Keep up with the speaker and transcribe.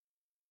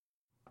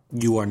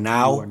You are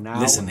now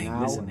listening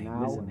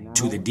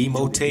to the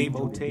Demo Tape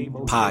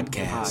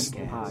Podcast.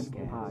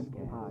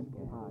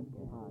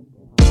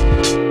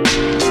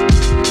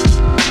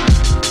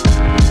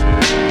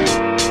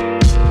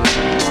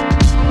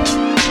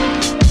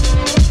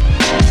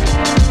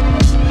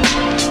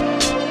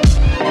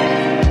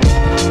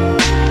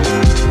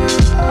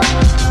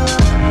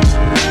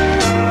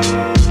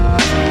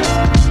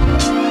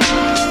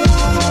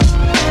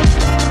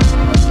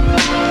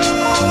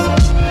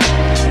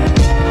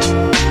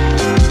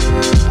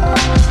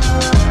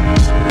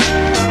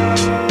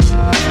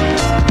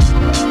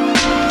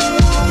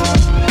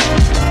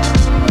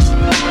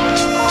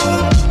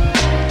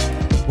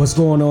 What's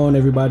going on,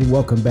 everybody?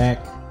 Welcome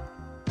back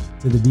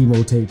to the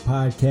Demo Tape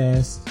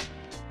Podcast.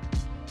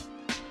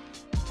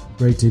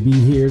 Great to be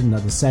here.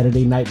 Another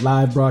Saturday night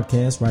live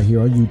broadcast right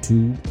here on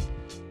YouTube.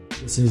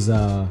 This is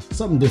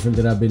something different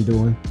that I've been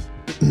doing.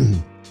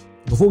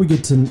 Before we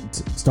get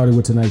started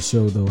with tonight's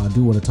show, though, I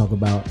do want to talk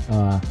about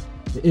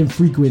the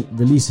infrequent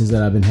releases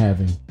that I've been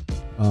having.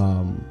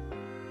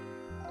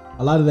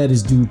 A lot of that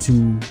is due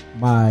to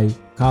my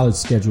college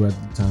schedule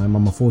at the time.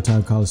 I'm a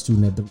full-time college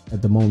student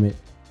at the moment.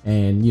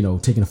 And, you know,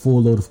 taking a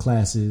full load of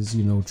classes,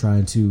 you know,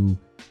 trying to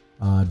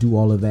do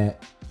all of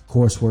that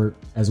coursework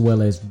as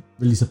well as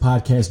release a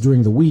podcast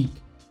during the week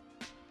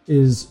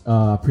is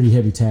a pretty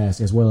heavy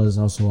task, as well as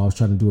also I was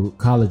trying to do a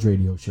college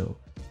radio show.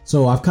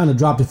 So I've kind of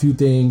dropped a few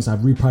things. I've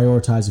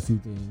reprioritized a few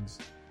things.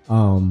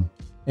 And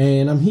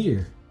I'm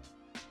here.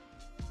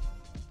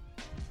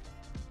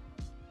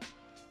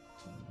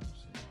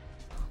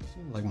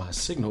 Seems like my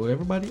signal,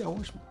 everybody. I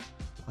wish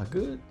I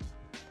could.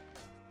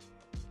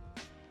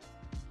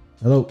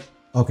 Hello.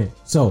 Okay.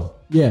 So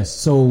yes.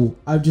 So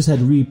I've just had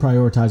to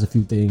reprioritize a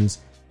few things,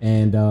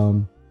 and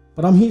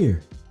but I'm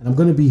here, and I'm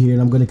going to be here,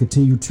 and I'm going to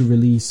continue to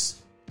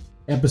release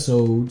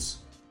episodes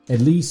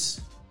at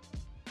least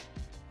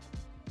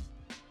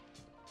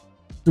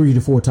 3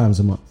 to 4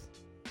 times a month.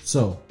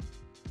 So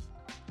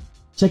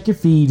check your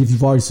feed if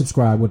you've already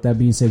subscribed. With that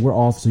being said, we're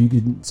off, so you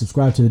can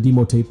subscribe to the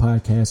Demo Tape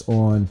Podcast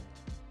on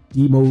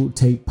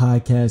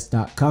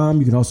demotapepodcast.com.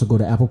 You can also go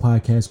to Apple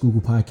Podcasts,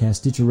 Google Podcasts,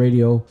 Stitcher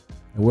Radio,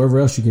 and wherever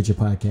else you get your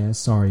podcast.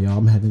 Sorry,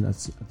 y'all. I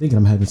think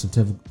I'm having some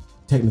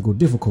technical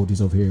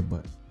difficulties over here,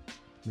 but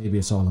maybe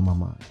it's all in my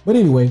mind. But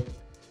anyway,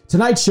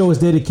 tonight's show is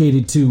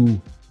dedicated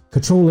to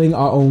controlling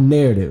our own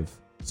narrative.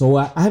 So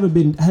I haven't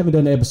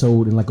done an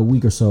episode in like a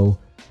week or so,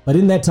 but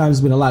in that time,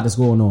 there's been a lot that's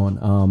going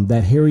on. The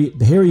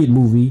Harriet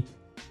movie,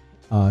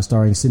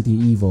 starring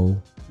Cynthia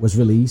Erivo, was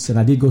released, and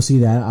I did go see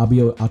that.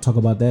 I'll talk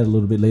about that a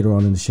little bit later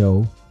on in the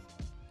show.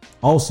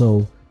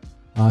 Also,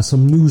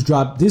 some news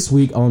dropped this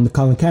week on the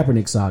Colin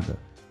Kaepernick saga,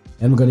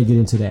 and we're going to get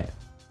into that.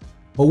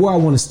 But where I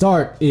want to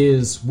start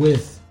is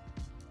with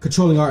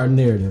controlling our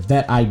narrative,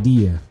 that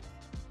idea.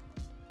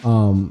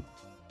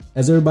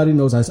 As everybody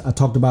knows, I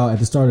talked about at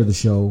the start of the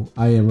show,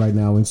 I am right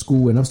now in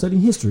school and I'm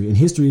studying history, and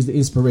history is the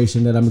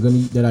inspiration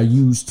that I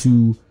use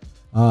to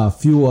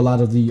fuel a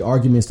lot of the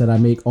arguments that I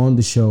make on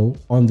this show,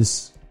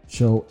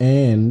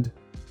 and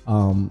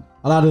a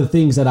lot of the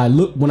things that I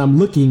look when I'm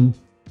looking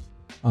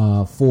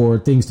for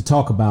things to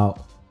talk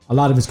about. A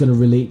lot of it's going to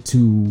relate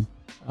to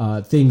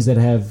things that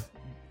have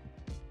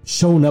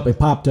shown up and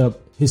popped up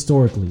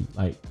historically,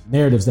 like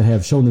narratives that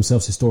have shown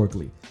themselves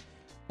historically.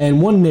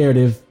 And one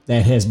narrative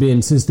that has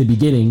been since the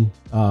beginning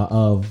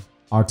of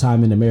our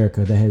time in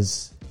America, that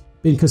has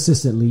been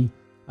consistently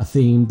a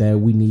theme that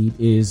we need,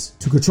 is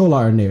to control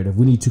our narrative.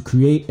 We need to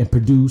create and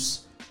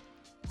produce,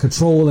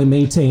 control and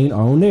maintain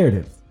our own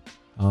narrative.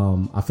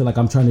 I feel like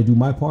I'm trying to do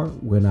my part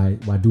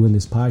while doing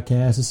this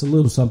podcast. It's a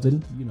little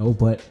something, you know,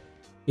 but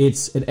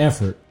it's an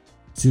effort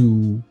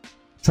to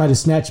try to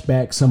snatch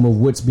back some of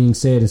what's being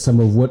said and some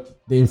of what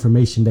the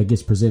information that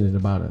gets presented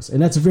about us.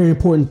 And that's a very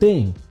important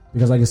thing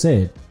because, like I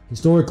said,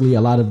 historically,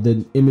 a lot of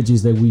the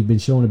images that we've been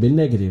shown have been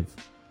negative.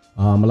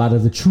 A lot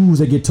of the truths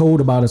that get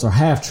told about us are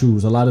half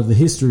truths. A lot of the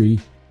history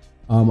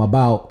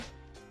about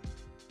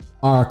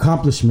our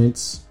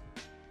accomplishments,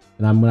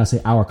 and when I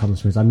say our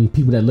accomplishments, I mean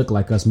people that look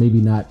like us, maybe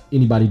not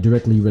anybody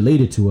directly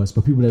related to us,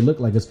 but people that look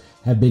like us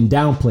have been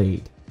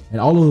downplayed. And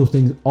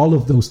all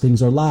of those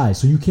things are lies.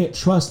 So you can't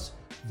trust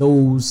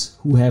those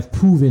who have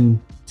proven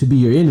to be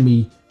your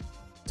enemy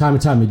time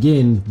and time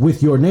again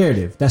with your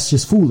narrative. That's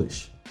just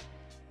foolish.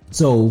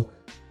 So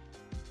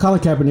Colin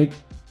Kaepernick,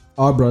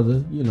 our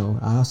brother, you know,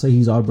 I'll say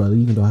he's our brother,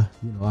 even though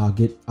I'll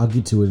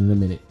get to it in a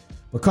minute.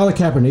 But Colin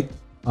Kaepernick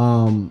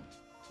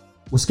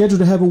was scheduled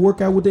to have a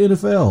workout with the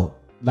NFL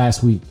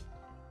last week.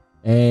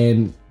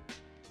 And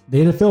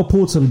the NFL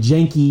pulled some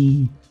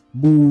janky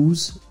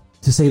moves,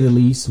 to say the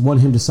least.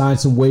 Wanted him to sign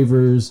some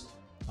waivers,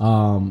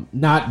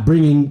 not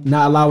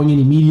allowing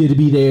any media to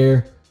be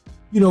there.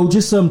 You know,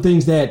 just some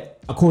things that,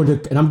 according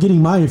to, and I'm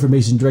getting my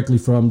information directly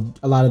from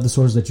a lot of the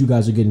sources that you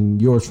guys are getting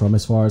yours from,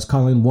 as far as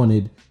Colin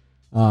wanted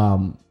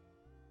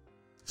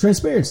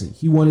transparency.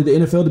 He wanted the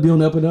NFL to be on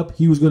the up and up.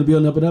 He was going to be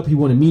on the up and up. He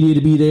wanted media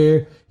to be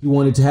there. He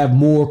wanted to have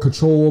more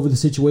control over the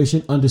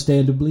situation,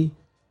 understandably.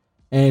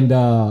 And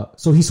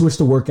so he switched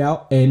to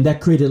workout, and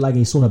that created like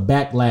a sort of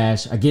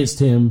backlash against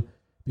him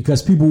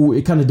because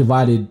it kind of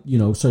divided,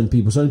 certain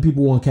people. Certain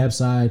people were on Cap's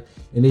side,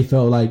 and they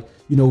felt like,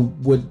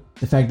 with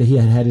the fact that he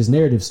had his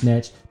narrative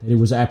snatched, that it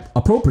was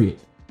appropriate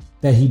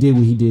that he did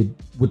what he did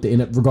with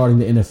regarding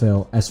the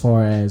NFL, as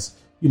far as,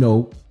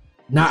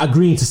 not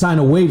agreeing to sign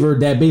a waiver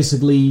that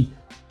basically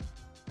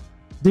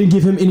didn't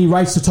give him any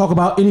rights to talk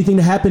about anything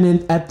that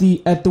happened at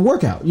the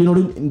workout.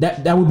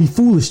 That would be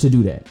foolish to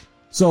do that.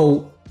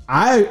 So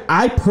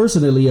I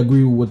personally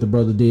agree with what the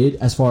brother did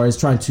as far as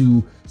trying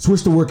to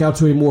switch the workout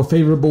to a more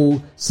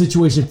favorable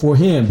situation for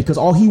him, because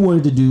all he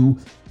wanted to do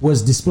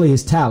was display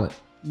his talent.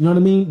 You know what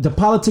I mean? The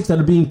politics that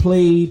are being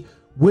played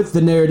with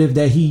the narrative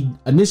that he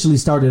initially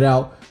started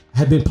out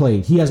have been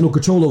played. He has no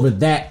control over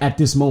that at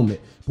this moment.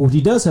 But what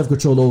he does have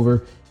control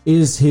over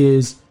is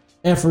his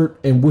effort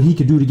and what he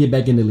could do to get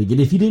back in the league.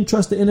 And if he didn't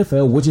trust the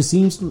NFL, which it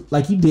seems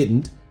like he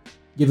didn't,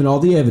 given all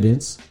the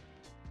evidence,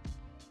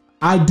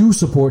 I do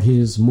support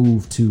his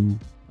move to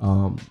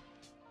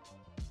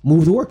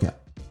move the workout.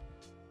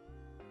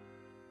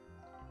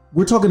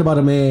 We're talking about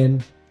a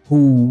man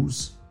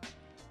whose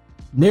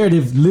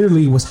narrative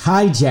literally was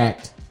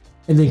hijacked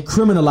and then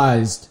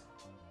criminalized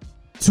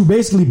to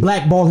basically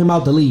blackball him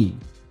out the league.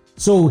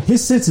 So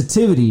his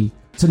sensitivity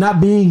to not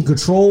being in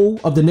control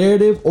of the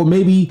narrative, or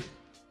maybe,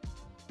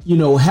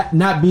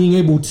 not being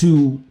able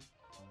to,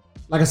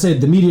 like I said,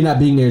 the media not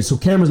being there, so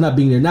cameras not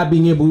being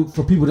there,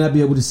 for people to not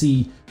be able to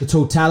see the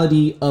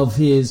totality of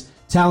his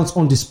talents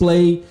on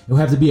display. It'll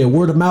have to be a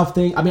word of mouth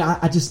thing. I mean,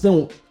 I just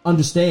don't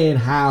understand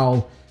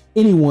how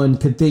anyone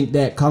could think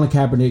that Colin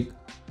Kaepernick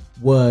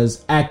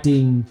was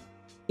acting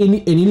in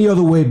any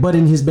other way but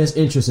in his best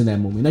interest in that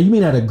moment. Now, you may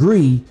not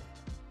agree,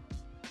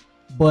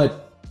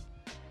 but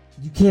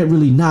you can't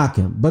really knock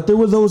him. But there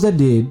were those that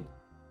did.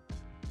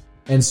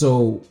 And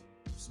so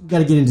we got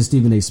to get into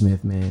Stephen A.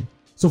 Smith, man.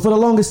 So for the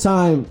longest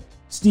time,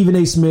 Stephen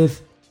A.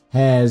 Smith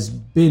has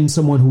been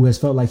someone who has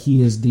felt like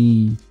he is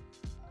the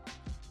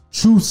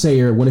truth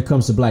sayer when it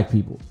comes to black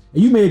people.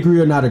 And you may agree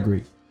or not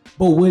agree.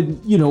 But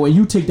when, and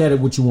you take that at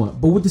what you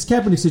want. But with this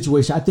Kaepernick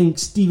situation, I think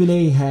Stephen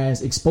A.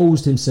 has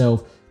exposed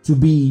himself to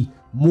be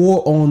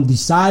more on the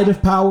side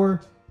of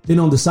power than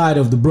on the side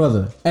of the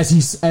brother, as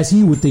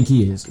he would think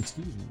he is.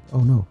 Excuse me. Oh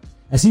no.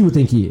 As he would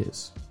think he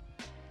is.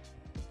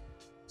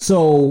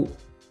 So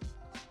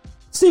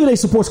Stephen A.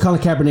 supports Colin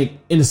Kaepernick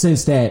in the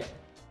sense that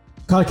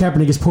Colin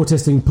Kaepernick is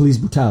protesting police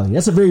brutality.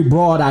 That's a very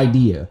broad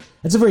idea.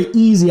 That's a very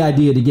easy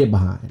idea to get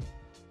behind.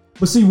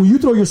 But see, when you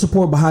throw your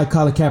support behind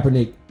Colin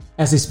Kaepernick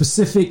as a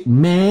specific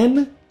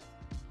man,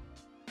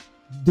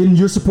 then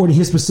you're supporting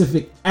his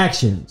specific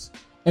actions.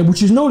 And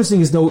what you're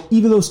noticing is, though,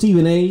 even though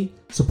Stephen A.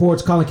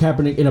 supports Colin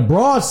Kaepernick in a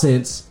broad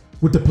sense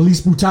with the police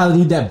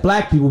brutality that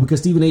black people, because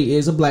Stephen A.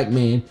 is a black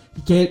man,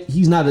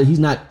 he's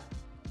not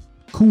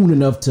coon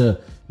enough to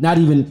not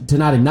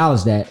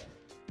acknowledge that.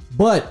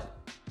 But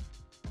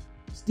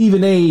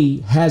Stephen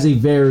A. has a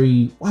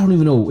very, I don't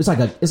even know, it's like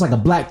a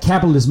black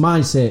capitalist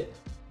mindset,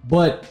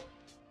 but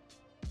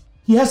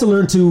he has to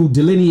learn to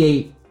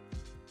delineate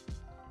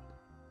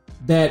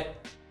that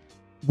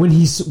when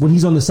he's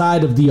on the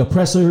side of the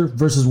oppressor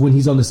versus when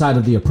he's on the side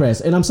of the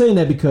oppressed. And I'm saying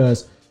that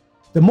because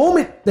the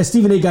moment that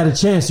Stephen A. got a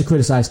chance to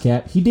criticize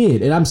Cap, he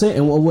did. And I'm saying,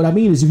 and what I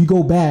mean is, if you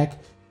go back,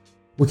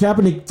 when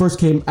Kaepernick first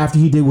came, after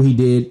he did what he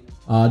did,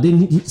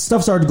 then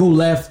stuff started to go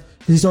left,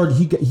 because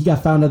he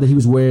got found out that he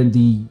was wearing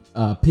the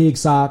pig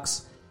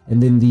socks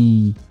and then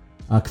the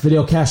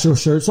Fidel Castro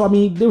shirt. So I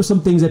mean, there were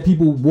some things that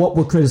people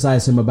would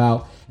criticize him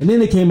about. And then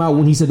it came out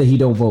when he said that he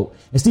don't vote.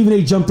 And Stephen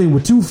A. jumped in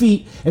with 2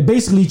 feet and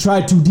basically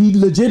tried to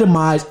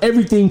delegitimize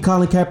everything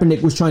Colin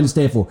Kaepernick was trying to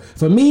stand for.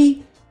 For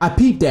me, I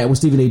peeped that when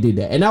Stephen A. did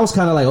that. And I was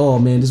kind of like, oh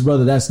man, this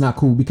brother, that's not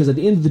cool. Because at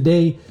the end of the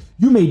day,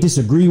 you may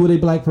disagree with a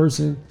black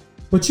person,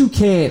 but you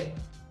can't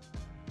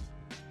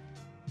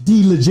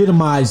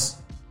delegitimize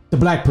the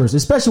black person,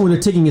 especially when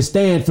they're taking a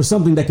stand for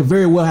something that could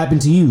very well happen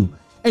to you.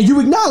 And you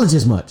acknowledge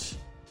as much.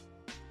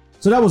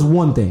 So that was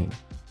one thing.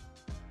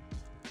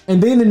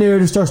 And then the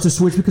narrative starts to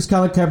switch because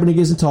Colin Kaepernick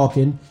isn't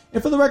talking.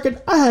 And for the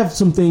record, I have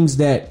some things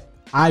that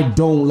I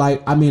don't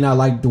like. I mean, I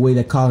like the way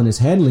that Colin is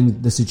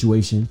handling the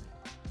situation.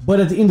 But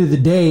at the end of the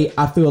day,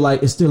 I feel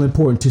like it's still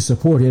important to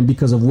support him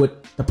because of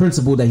what the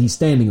principle that he's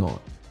standing on.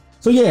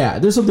 So yeah,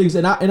 there's some things,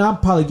 and I'll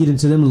probably get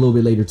into them a little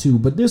bit later too.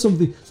 But there's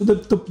something. So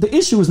the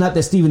issue is not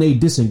that Stephen A.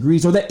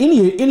 disagrees or that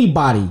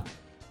anybody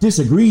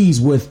disagrees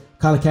with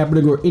Colin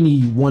Kaepernick or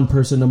any one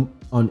person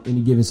on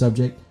any given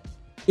subject.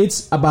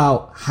 It's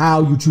about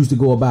how you choose to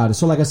go about it.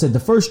 So like I said, the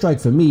first strike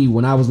for me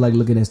when I was like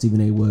looking at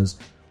Stephen A. was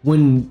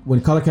when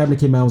Colin Kaepernick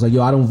came out, I was like,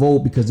 yo, I don't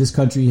vote because this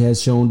country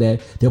has shown that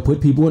they'll put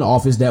people in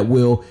office that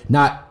will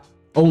not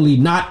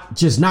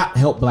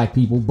help black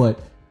people, but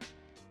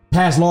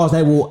pass laws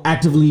that will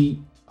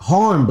actively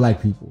harm black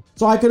people.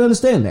 So I can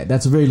understand that.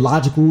 That's a very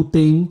logical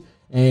thing.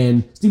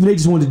 And Stephen A.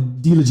 just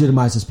wanted to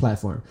delegitimize his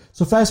platform.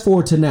 So fast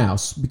forward to now,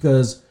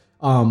 because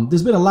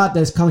there's been a lot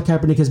that Colin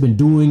Kaepernick has been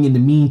doing in the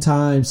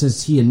meantime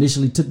since he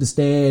initially took the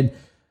stand.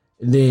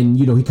 And then,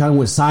 he kind of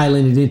went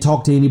silent and didn't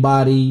talk to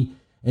anybody.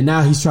 And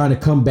now he's trying to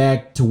come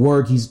back to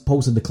work. He's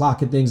posted the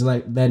clock and things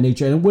like that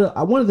nature. And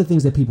one of the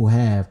things that people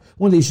have,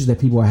 one of the issues that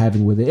people are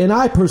having with it, and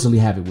I personally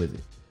have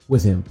it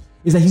with him,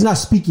 is that he's not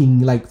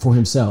speaking like for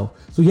himself.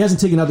 So he hasn't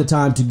taken out the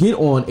time to get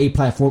on a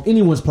platform,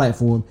 anyone's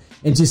platform,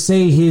 and just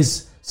say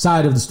his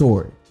side of the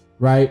story,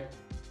 right?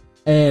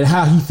 And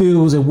how he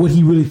feels and what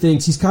he really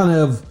thinks. He's kind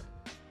of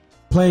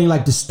playing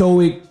like the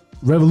stoic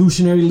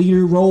revolutionary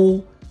leader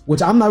role,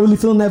 which I'm not really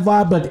feeling that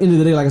vibe. But at the end of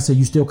the day, like I said,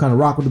 you still kind of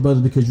rock with the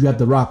brothers because you have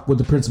to rock with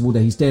the principle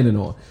that he's standing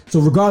on. So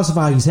regardless of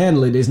how he's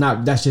handling it,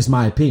 that's just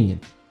my opinion.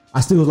 I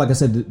still, like I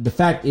said, the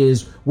fact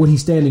is what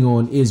he's standing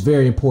on is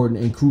very important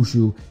and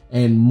crucial,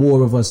 and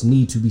more of us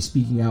need to be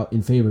speaking out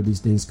in favor of these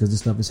things because this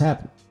stuff is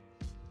happening.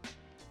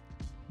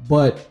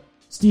 But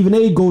Stephen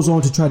A goes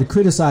on to try to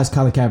criticize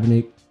Colin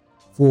Kaepernick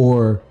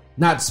for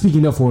not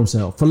speaking up for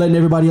himself, for letting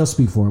everybody else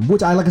speak for him,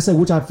 which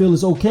I feel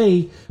is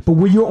okay. But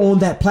when you're on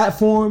that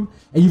platform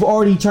and you've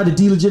already tried to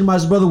delegitimize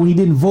his brother when he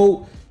didn't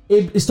vote,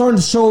 it's starting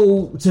to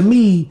show to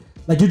me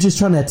like you're just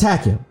trying to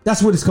attack him.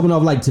 That's what it's coming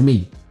off like to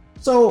me.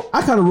 So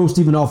I kind of wrote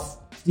Stephen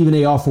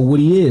A off for what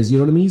he is. You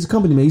know what I mean? He's a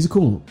company man. He's a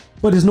coon.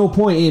 But there's no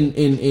point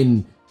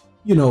in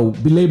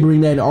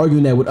belaboring that and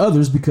arguing that with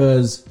others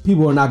because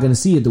people are not going to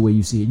see it the way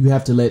you see it. You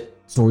have to let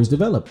stories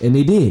develop, and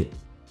they did.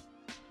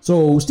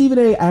 So Stephen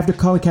A, after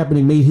Colin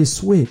Kaepernick made his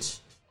switch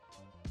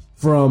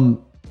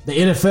from the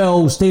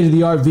NFL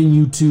state-of-the-art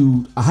venue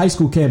to a high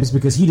school campus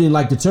because he didn't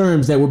like the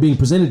terms that were being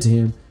presented to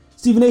him,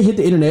 Stephen A hit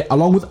the internet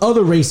along with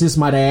other racists,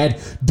 might I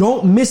add.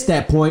 Don't miss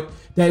that point,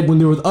 that when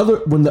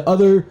the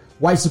other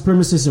white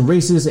supremacists and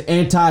racists and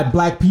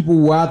anti-black people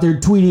were out there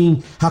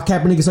tweeting how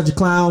Kaepernick is such a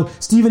clown,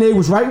 Stephen A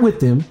was right with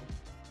them.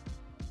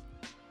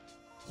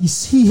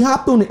 He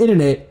hopped on the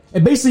internet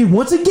and basically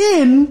once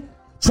again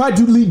tried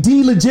to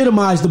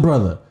delegitimize the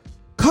brother.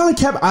 Colin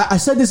Kaepernick, I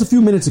said this a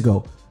few minutes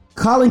ago.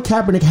 Colin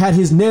Kaepernick had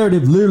his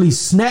narrative literally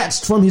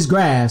snatched from his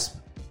grasp,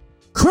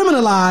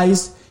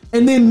 criminalized,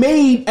 and then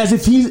made as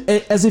if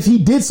he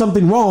did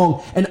something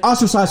wrong and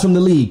ostracized from the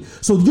league.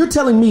 So you're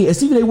telling me, as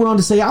Stephen A went on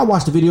to say, I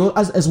watched the video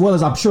as well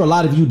as I'm sure a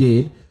lot of you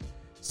did.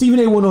 Stephen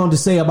A went on to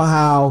say about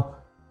how,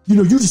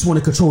 you just want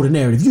to control the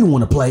narrative. You don't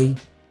want to play.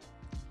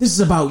 This is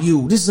about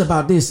you. This is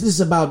about this. This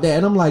is about that.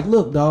 And I'm like,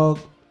 look, dog.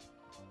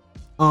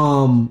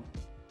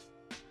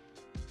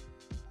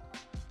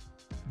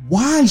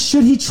 Why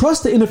should he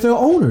trust the NFL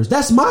owners?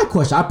 That's my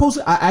question.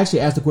 I actually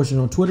asked the question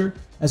on Twitter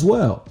as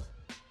well.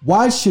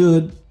 Why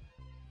should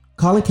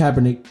Colin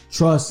Kaepernick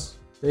trust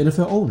the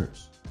NFL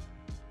owners?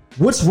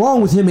 What's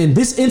wrong with him in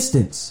this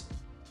instance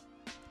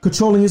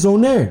controlling his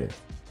own narrative?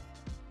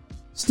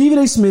 Stephen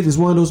A. Smith is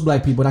one of those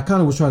black people, and I kind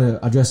of was trying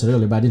to address it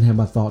earlier, but I didn't have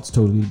my thoughts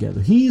totally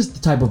together. He's the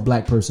type of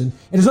black person, and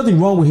there's nothing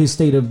wrong with his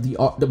state of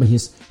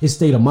his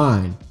state of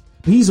mind.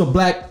 But he's a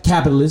black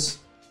capitalist,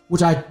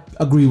 which I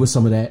agree with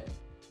some of that.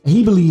 And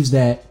he believes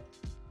that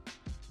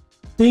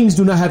things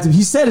do not have to.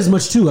 He said as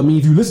much too. I mean,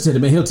 if you listen to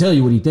him, man, he'll tell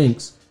you what he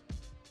thinks.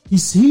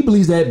 He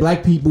believes that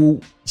black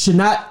people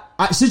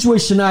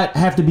situations should not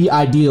have to be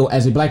ideal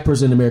as a black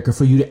person in America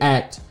for you to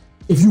act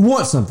if you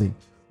want something.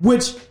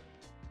 Which,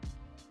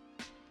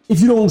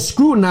 if you don't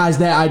scrutinize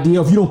that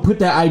idea, if you don't put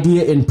that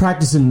idea in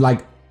practice and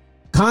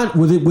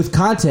with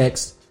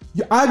context,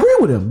 I agree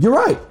with him. You're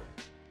right.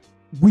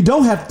 We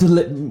don't have to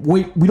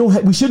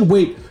we shouldn't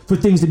wait for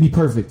things to be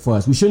perfect for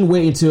us. We shouldn't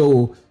wait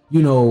until,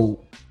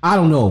 I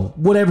don't know,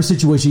 whatever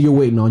situation you're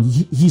waiting on.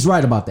 He's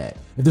right about that.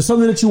 If there's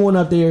something that you want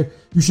out there,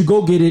 you should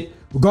go get it,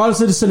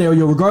 regardless of the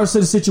scenario, regardless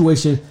of the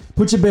situation.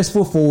 Put your best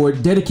foot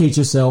forward, dedicate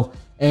yourself,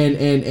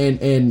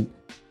 and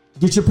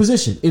get your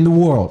position in the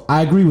world.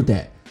 I agree with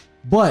that.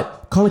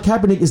 But Colin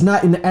Kaepernick is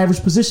not in the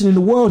average position in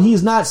the world. He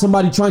is not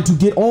somebody trying to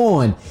get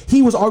on.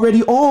 He was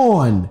already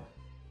on.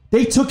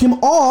 They took him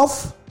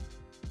off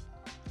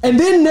and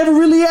then never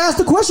really asked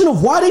the question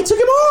of why they took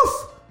him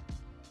off.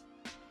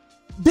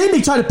 Then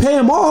they tried to pay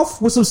him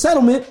off with some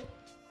settlement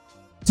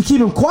to keep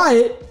him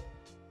quiet,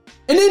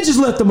 and then just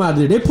left him out of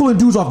there. They're pulling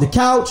dudes off the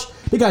couch.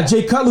 They got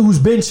Jay Cutler, who's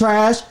been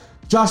trash,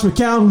 Josh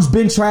McCown, who's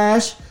been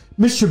trash,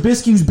 Mitch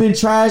Trubisky, who's been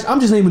trash. I'm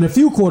just naming a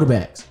few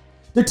quarterbacks.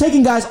 They're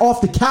taking guys off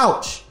the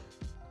couch,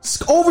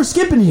 over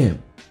skipping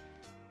him.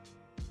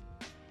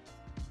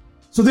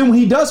 So then when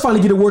he does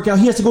finally get a workout,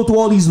 he has to go through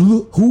all these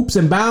hoops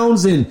and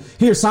bounds and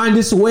here, sign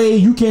this away.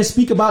 You can't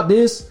speak about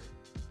this.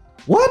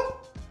 What?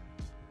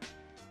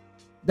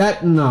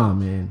 Nah,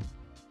 man.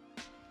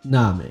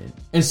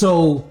 And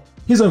so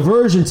his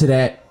aversion to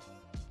that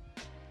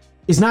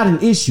is not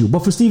an issue. But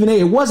for Stephen A,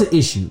 it was an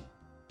issue.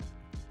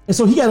 And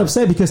so he got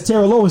upset because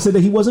Tara Lowen said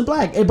that he wasn't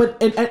black. I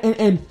got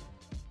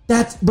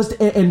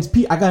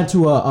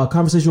into a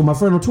conversation with my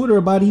friend on Twitter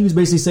about it. He was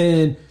basically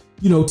saying,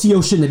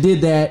 T.O. shouldn't have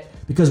did that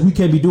because we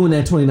can't be doing that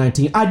in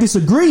 2019. I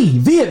disagree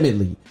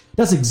vehemently.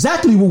 That's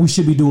exactly what we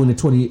should be doing in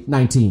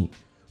 2019.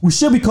 We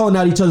should be calling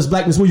out each other's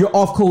blackness when you're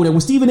off code. And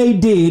what Stephen A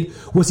did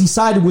was he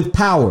sided with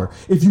power.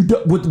 If you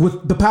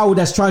with the power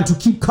that's trying to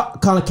keep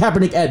Colin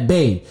Kaepernick at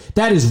bay,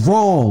 that is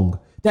wrong.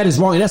 That is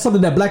wrong, and that's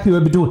something that black people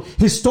have been doing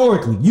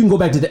historically. You can go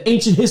back to the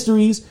ancient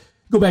histories,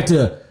 go back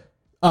to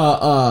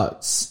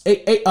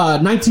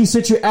 19th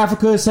century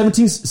Africa,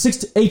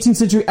 18th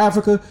century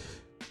Africa,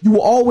 you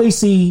will always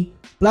see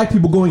black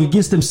people going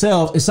against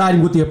themselves and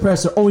siding with the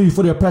oppressor, only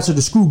for the oppressor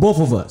to screw both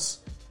of us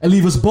and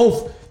leave us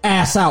both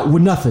ass out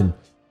with nothing.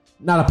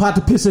 Not a pot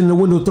to piss in the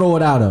window to throw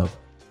it out of.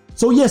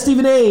 So yeah,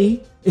 Stephen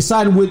A is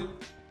siding with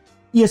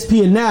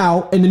ESPN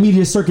now and the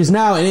media circus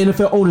now and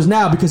NFL owners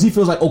now because he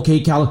feels like,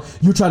 okay, Colin,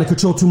 you're trying to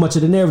control too much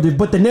of the narrative,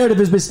 but the narrative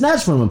has been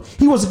snatched from him.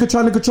 He wasn't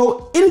trying to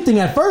control anything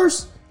at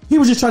first. He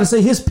was just trying to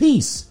say his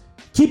piece.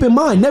 Keep in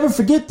mind, never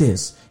forget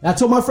this. And I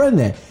told my friend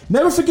that.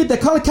 Never forget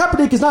that Colin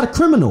Kaepernick is not a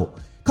criminal.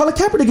 Colin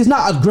Kaepernick is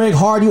not a Greg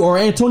Hardy or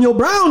Antonio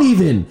Brown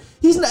even.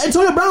 He's not,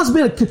 Antonio Brown's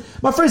been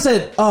my friend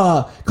said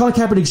Colin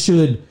Kaepernick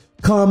should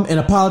come and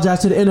apologize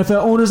to the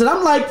NFL owners, and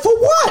I'm like, for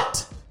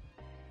what?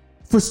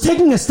 For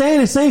taking a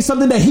stand and saying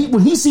something that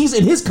when he sees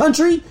in his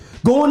country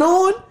going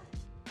on?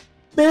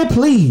 Man,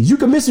 please, you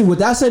can miss me with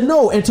that. I said,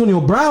 no,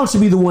 Antonio Brown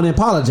should be the one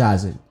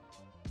apologizing.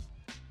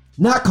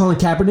 Not Colin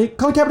Kaepernick.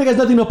 Colin Kaepernick has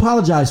nothing to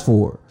apologize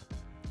for.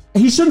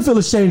 And he shouldn't feel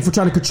ashamed for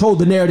trying to control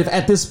the narrative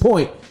at this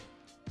point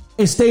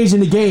and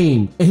staging the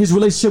game and his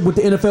relationship with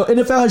the NFL.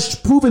 NFL has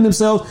proven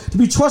themselves to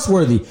be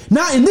trustworthy.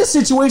 Not in this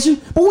situation,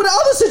 but with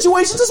other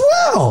situations as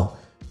well.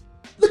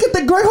 Look at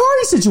the Greg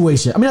Hardy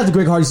situation. I mean, not the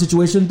Greg Hardy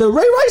situation, the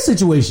Ray Rice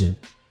situation.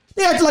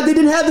 They acted like they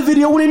didn't have the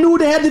video when they knew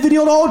they had the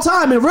video the whole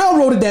time and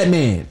railroaded that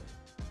man.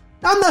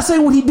 Now, I'm not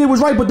saying what he did was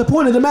right, but the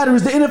point of the matter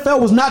is the NFL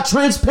was not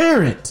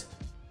transparent.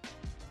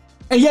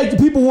 And yet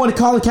people wanted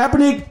Colin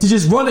Kaepernick to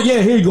just run it.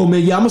 Yeah, here you go,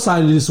 man. Yeah, I'm going to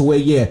sign this away.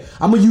 Yeah,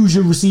 I'm going to use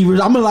your receivers.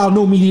 I'm going to allow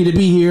no media to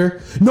be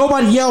here.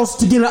 Nobody else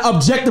to get an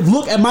objective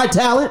look at my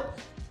talent.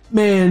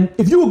 Man,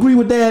 if you agree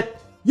with that,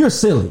 you're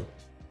silly.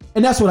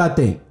 And that's what I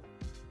think.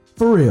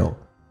 For real.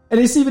 And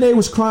then Stephen A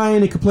was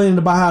crying and complaining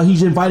about how he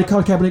invited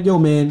Colin Kaepernick. Yo,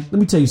 man, let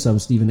me tell you something,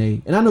 Stephen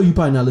A. And I know you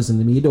probably not listening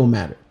to me. It don't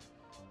matter.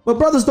 But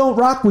brothers don't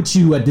rock with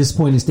you at this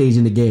point in stage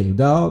in the game,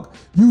 dog.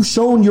 You've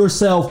shown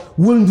yourself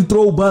willing to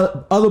throw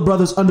other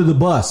brothers under the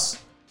bus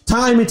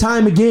time and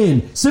time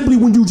again, simply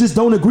when you just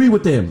don't agree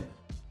with them.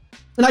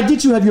 And I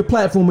get you have your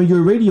platform and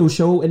your radio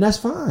show, and that's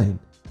fine.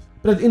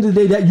 But at the end of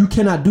the day, that you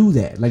cannot do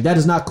that. Like, that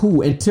is not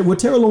cool. And what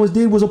Terrell Owens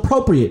did was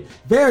appropriate.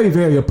 Very,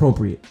 very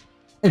appropriate.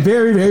 And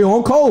very, very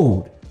on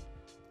code.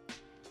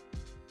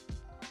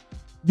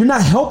 You're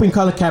not helping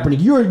Colin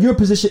Kaepernick. Your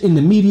position in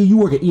the media. You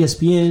work at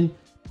ESPN,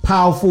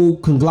 powerful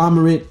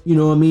conglomerate, you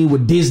know what I mean,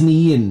 with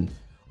Disney and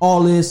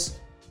all this.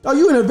 Are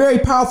you in a very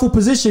powerful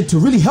position to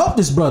really help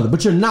this brother?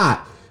 But you're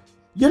not.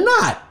 You're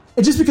not.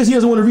 And just because he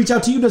doesn't want to reach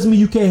out to you doesn't mean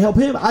you can't help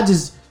him. I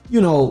just,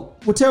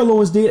 what Terrell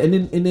Owens did,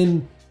 and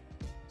then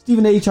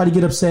Stephen A tried to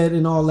get upset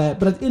and all that.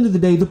 But at the end of the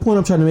day, the point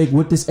I'm trying to make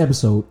with this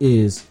episode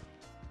is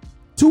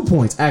 2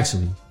 points,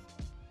 actually.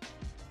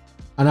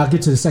 And I'll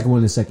get to the second one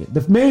in a second.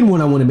 The main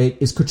one I want to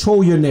make is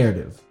control your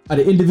narrative at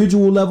an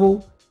individual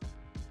level,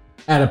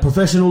 at a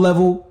professional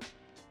level,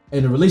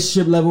 at a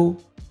relationship level,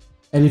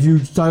 and if you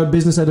start a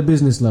business at a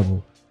business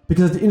level.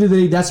 Because at the end of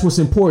the day, that's what's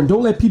important.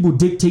 Don't let people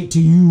dictate to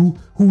you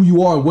who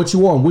you are and what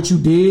you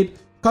did.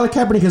 Colin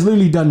Kaepernick has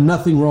literally done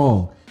nothing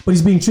wrong, but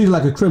he's being treated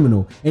like a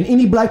criminal. And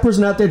any black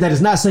person out there that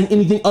is not saying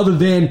anything other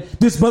than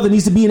this brother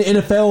needs to be in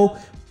the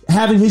NFL,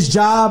 having his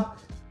job,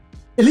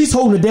 at least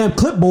holding a damn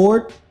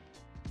clipboard.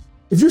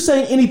 If you're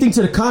saying anything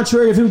to the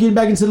contrary of him getting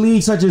back into the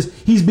league, such as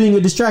he's being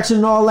a distraction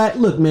and all that,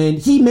 look, man,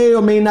 he may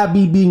or may not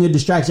be being a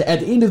distraction.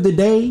 At the end of the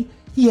day,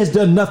 he has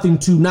done nothing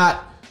to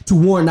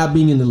warrant not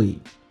being in the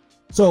league.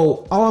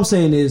 So all I'm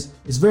saying is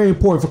it's very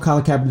important for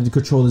Colin Kaepernick to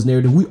control his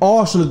narrative. We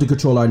all should look to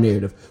control our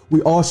narrative.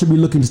 We all should be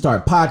looking to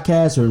start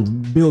podcasts or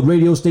build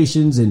radio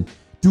stations and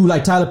do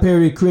like Tyler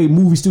Perry, create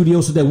movie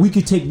studios so that we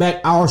could take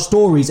back our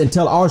stories and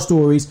tell our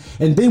stories.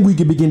 And then we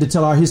could begin to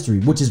tell our history,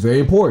 which is very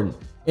important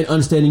in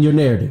understanding your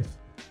narrative.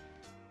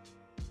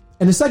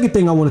 And the second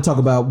thing I want to talk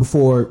about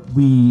before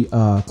we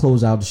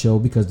close out the show,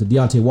 because the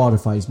Deontay Wilder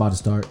fight is about to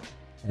start,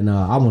 and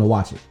I want to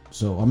watch it.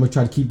 So I'm going to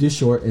try to keep this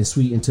short and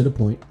sweet and to the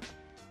point.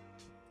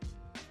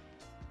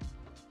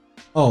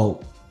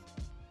 Oh,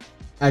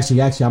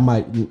 actually, I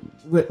might. We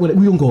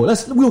gonna go.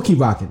 We'll keep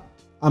rocking.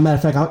 Matter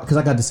of fact, because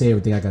I got to say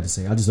everything I got to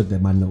say. I just looked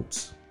at my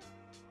notes.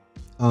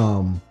 We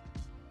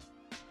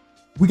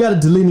got to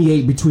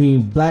delineate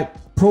between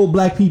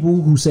pro-black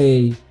people who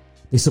say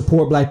they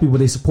support black people,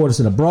 they support us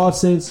in a broad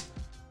sense,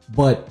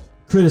 but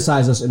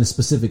criticize us in a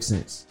specific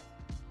sense.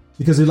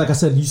 Because like I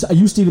said, I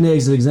used Stephen A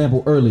as an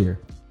example earlier.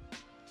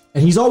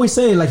 And he's always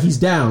saying like he's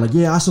down. Like,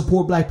 yeah, I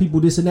support black people,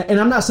 this and that. And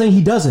I'm not saying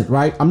he doesn't,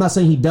 right? I'm not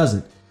saying he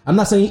doesn't. I'm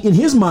not saying in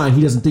his mind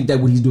he doesn't think that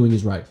what he's doing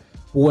is right.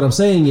 But what I'm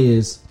saying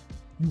is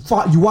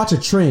you watch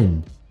a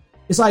trend.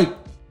 It's like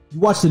you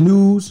watch the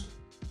news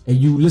and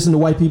you listen to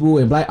white people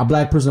and a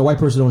black person, a white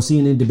person on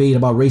CNN debate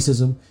about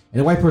racism.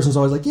 And the white person's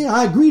always like, yeah,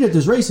 I agree that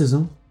there's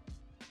racism,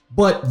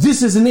 but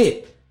this isn't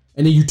it.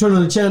 And then you turn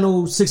on the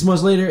channel 6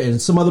 months later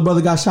and some other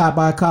brother got shot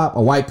by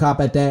a white cop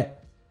at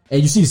that.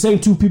 And you see the same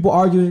two people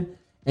arguing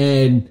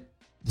and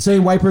the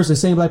same white person, the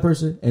same black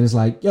person. And it's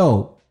like,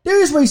 yo, there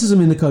is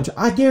racism in the country.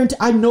 I guarantee,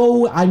 I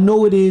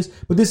know it is,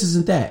 but this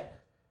isn't that.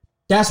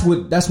 That's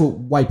what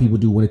white people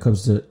do when it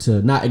comes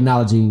to not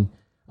acknowledging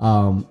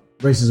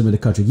racism in the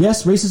country.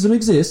 Yes, racism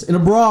exists in a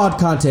broad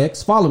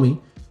context. Follow me.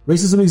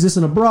 Racism exists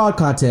in a broad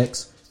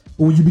context.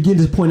 But when you begin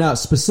to point out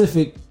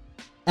specific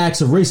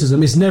acts of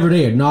racism, it's never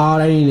there. No,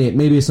 that ain't it.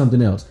 Maybe it's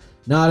something else.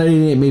 No, that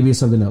ain't it. Maybe it's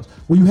something else.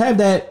 When you have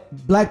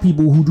that, black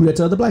people who do that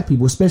to other black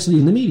people, especially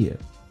in the media.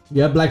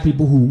 You have black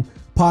people who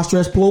posture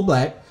as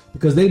pro-black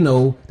because they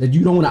know that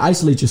you don't want to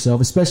isolate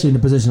yourself, especially in a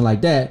position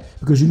like that,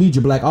 because you need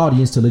your black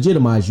audience to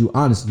legitimize you,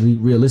 honestly,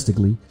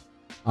 realistically.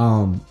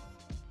 But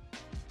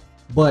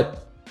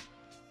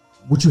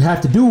what you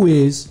have to do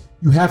is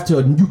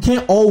you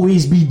can't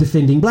always be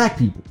defending black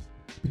people,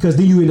 because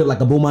then you end up like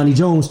a Bomani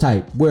Jones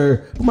type,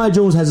 where Bomani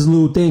Jones has his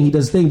little thing, he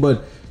does his thing,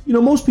 but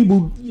most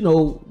people,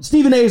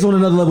 Stephen A is on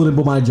another level than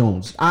Bomani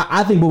Jones.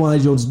 I think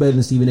Bomani Jones is better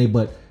than Stephen A,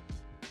 but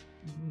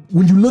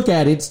when you look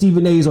at it,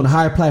 Stephen A is on a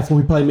higher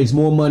platform. He probably makes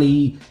more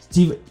money.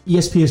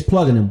 ESPN is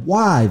plugging him.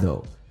 Why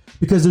though?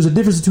 Because there's a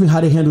difference between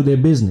how they handle their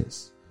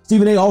business.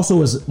 Stephen A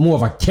also is more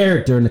of a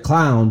character and a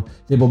clown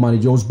than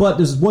Bomani Jones. But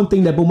there's one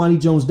thing that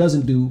Bomani Jones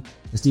doesn't do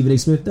that Stephen A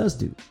Smith does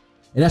do,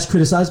 and that's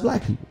criticize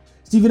black people.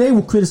 Stephen A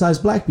will criticize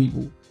black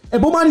people,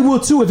 and Bomani will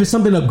too if it's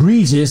something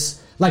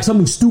egregious, like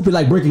something stupid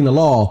like breaking the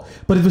law.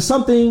 But if it's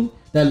something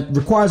that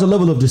requires a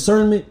level of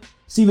discernment,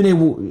 Stephen A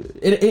will,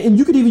 and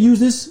you could even use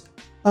this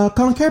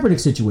Colin Kaepernick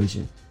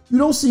situation. You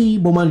don't see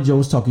Bomani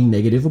Jones talking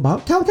negative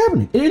about Colin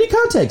Kaepernick in any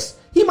context.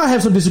 He might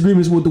have some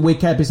disagreements with the way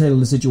Cap is handling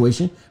the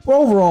situation, but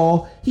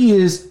overall, he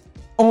is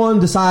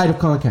on the side of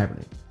Colin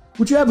Kaepernick.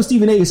 What you have with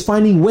Stephen A is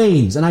finding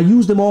ways, and I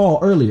used them all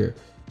earlier,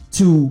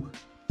 to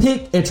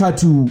pick and try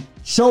to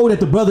show that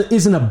the brother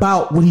isn't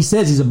about what he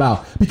says he's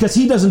about, because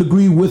he doesn't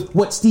agree with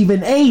what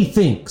Stephen A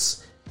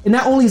thinks. And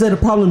not only is that a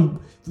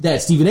problem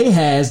that Stephen A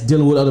has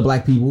dealing with other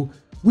black people,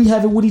 we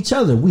have it with each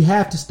other. We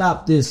have to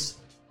stop this.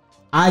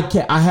 We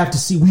have to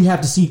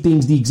see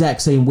things the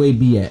exact same way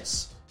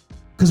BS,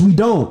 because we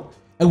don't.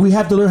 And we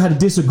have to learn how to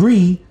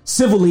disagree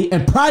civilly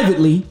and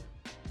privately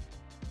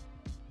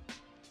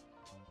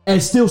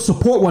and still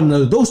support one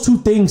another. Those two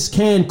things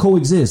can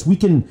coexist. We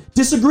can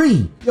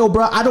disagree. Yo,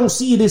 bro, I don't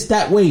see this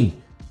that way.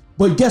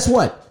 But guess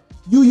what?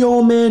 You your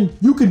own man.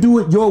 You can do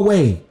it your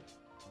way.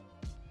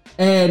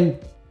 And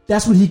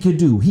that's what he could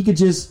do. He could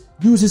just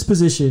use his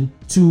position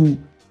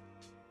to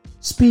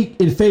speak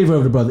in favor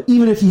of the brother,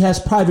 even if he has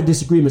private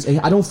disagreements. And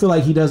I don't feel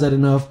like he does that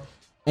enough.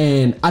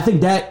 And I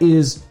think that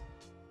is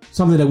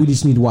something that we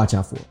just need to watch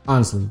out for.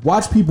 Honestly,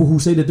 watch people who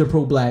say that they're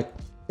pro-black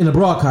in a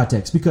broad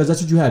context, because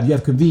that's what you have. You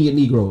have convenient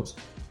Negroes.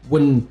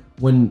 When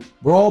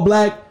we're all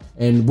black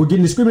and we're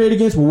getting discriminated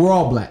against, well, we're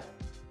all black.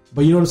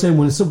 But you know what I'm saying?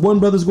 When one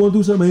brother's going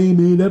through something, hey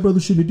man, that brother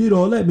shouldn't have did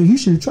all that, man. He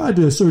should have tried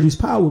to assert his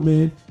power,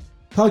 man.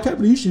 Colin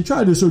Kaepernick, he should have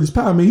tried to assert his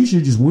power, man. He should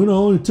have just went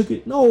on and took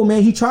it. No,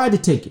 man, he tried to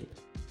take it.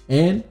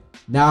 And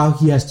now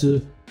he has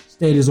to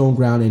stand his own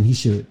ground, and he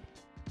should.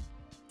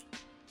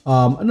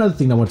 Another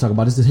thing I want to talk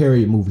about is the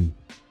Harriet movie.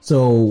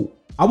 So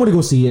I went to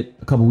go see it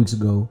a couple weeks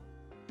ago.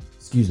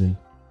 Excuse me.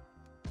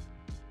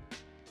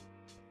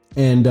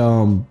 And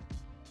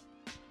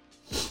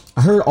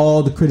I heard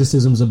all the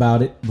criticisms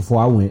about it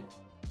before I went.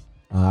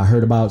 I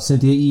heard about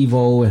Cynthia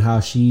Erivo and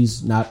how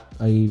she's not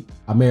a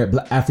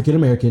African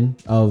American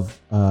of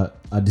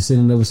a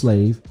descendant of a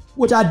slave,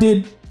 which I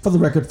did, for the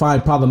record,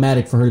 find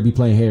problematic for her to be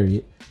playing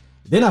Harriet.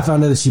 Then I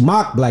found out that she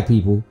mocked black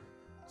people,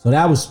 so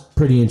that was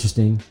pretty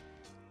interesting.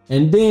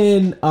 And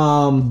then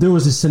there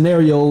was a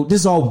scenario.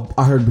 This is all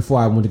I heard before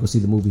I went to go see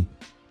the movie,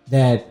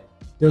 that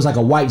there was like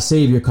a white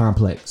savior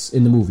complex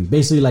in the movie.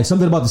 Basically, like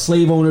something about the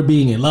slave owner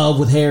being in love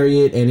with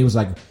Harriet, and it was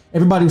like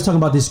everybody was talking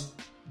about this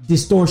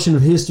distortion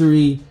of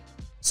history.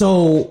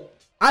 So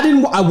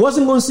I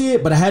wasn't going to see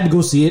it, but I had to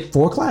go see it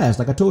for a class.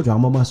 Like I told you,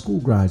 I'm on my school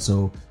grind,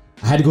 so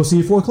I had to go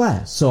see it for a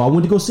class. So I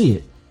went to go see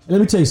it. And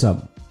let me tell you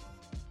something.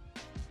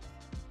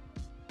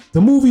 The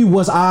movie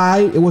was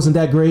it wasn't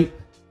that great.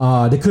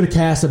 They could have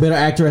cast a better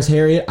actor as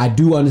Harriet. I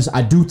do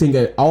think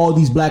that all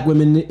these black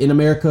women in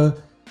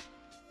America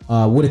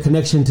with a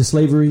connection to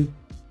slavery,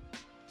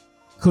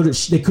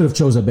 they could have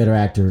chose a better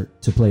actor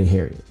to play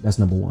Harriet. That's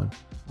number one.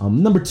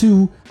 Number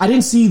two, I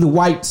didn't see the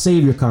white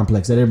savior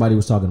complex that everybody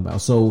was talking about.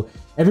 So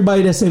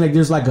everybody that's saying like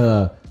there's like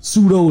a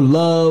pseudo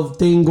love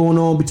thing going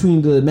on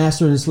between the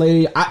master and the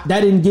slave, that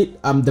didn't get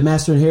the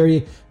master and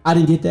Harriet. I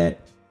didn't get that.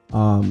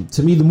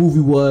 To me, the movie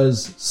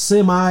was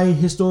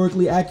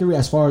semi-historically accurate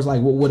as far as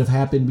like what would have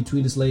happened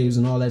between the slaves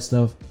and all that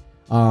stuff.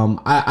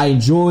 I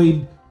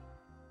enjoyed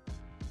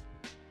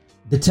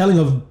the telling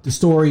of the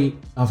story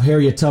of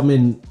Harriet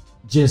Tubman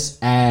just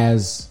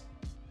as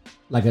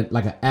like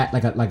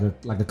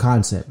a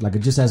concept,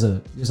 just as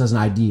an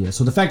idea.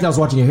 So the fact that I was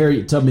watching a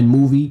Harriet Tubman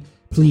movie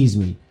pleased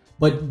me,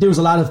 but there was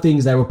a lot of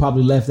things that were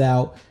probably left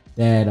out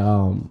that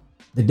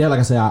like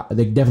I said,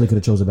 they definitely could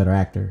have chose a better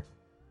actor.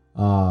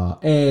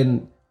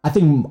 And I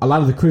think a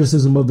lot of the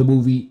criticism of the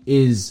movie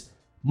is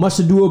much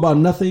to do about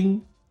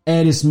nothing,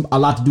 and it's a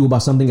lot to do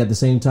about something at the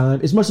same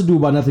time. It's much to do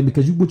about nothing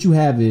because what you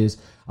have is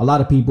a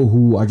lot of people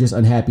who are just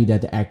unhappy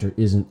that the actor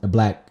isn't a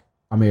black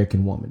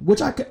American woman,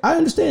 which I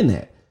understand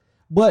that.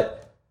 But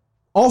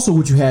also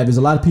what you have is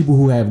a lot of people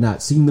who have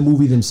not seen the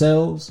movie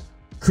themselves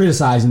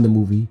criticizing the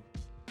movie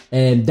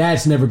And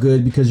that's never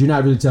good because you're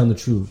not really telling the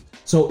truth.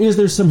 So is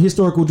there some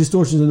historical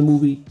distortions in the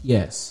movie?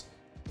 Yes.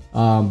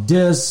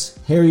 Does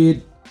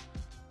Harriet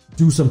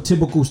do some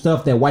typical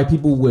stuff that white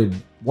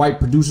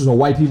producers or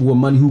white people with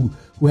money who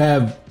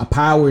have a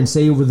power and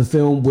say over the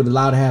film would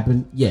allow to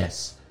happen?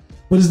 Yes.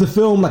 But is the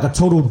film like a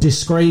total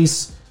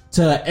disgrace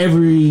to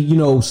every,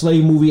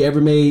 slave movie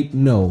ever made?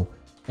 No.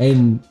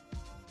 And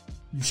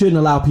you shouldn't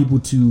allow people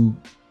to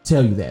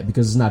tell you that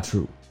because it's not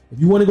true. If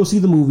you want to go see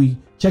the movie,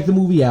 check the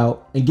movie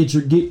out and get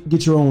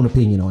your own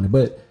opinion on it.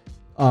 But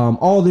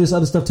all this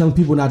other stuff telling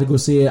people not to go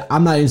see it,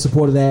 I'm not in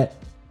support of that.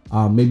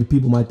 Maybe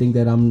people might think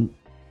that I'm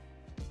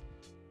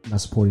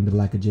not supporting the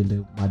black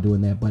agenda by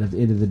doing that. But at the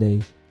end of the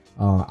day,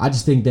 I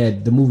just think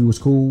that the movie was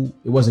cool.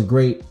 It wasn't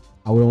great.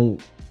 I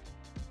wouldn't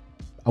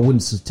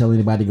tell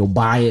anybody to go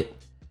buy it.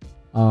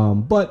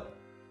 But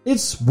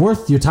it's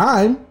worth your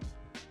time.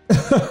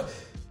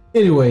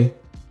 Anyway,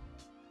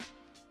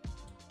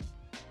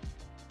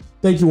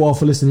 thank you all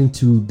for listening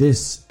to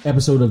this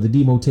episode of the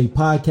Demo Tape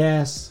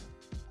Podcast.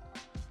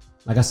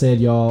 Like I said,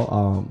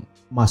 y'all,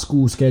 my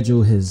school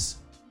schedule has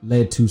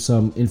led to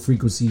some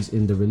infrequencies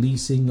in the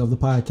releasing of the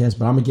podcast,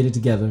 but I'm gonna get it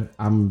together.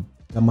 I'm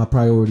got my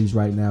priorities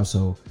right now,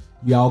 so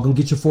y'all gonna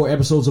get your 4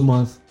 episodes a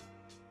month.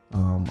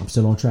 I'm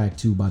still on track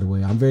too, by the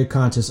way. I'm very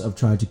conscious of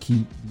trying to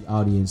keep the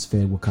audience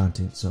fed with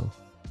content, so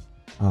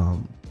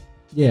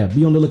yeah,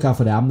 be on the lookout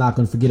for that. I'm not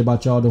gonna forget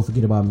about y'all. Don't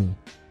forget about me.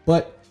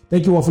 But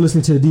thank you all for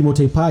listening to the Demo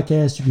Tape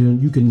Podcast.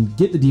 You can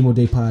get the Demo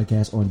Tape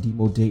Podcast on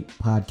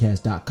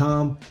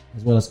demotapepodcast.com,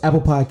 as well as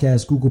Apple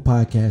Podcasts, Google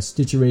Podcasts,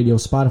 Stitcher Radio,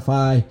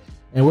 Spotify,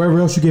 and wherever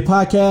else you get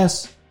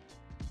podcasts.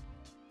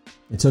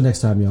 Until next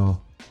time,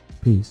 y'all.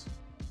 Peace.